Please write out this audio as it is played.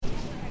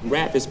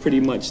Rap is pretty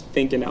much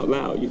thinking out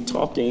loud. You're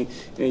talking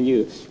and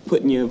you're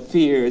putting your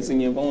fears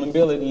and your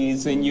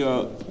vulnerabilities and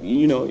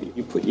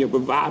you put your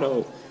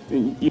bravado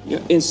and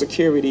your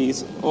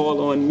insecurities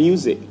all on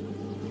music.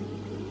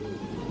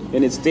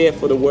 And it's there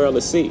for the world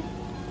to see.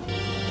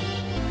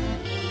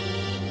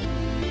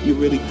 You're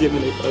really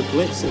giving it a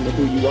glimpse into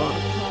who you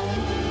are.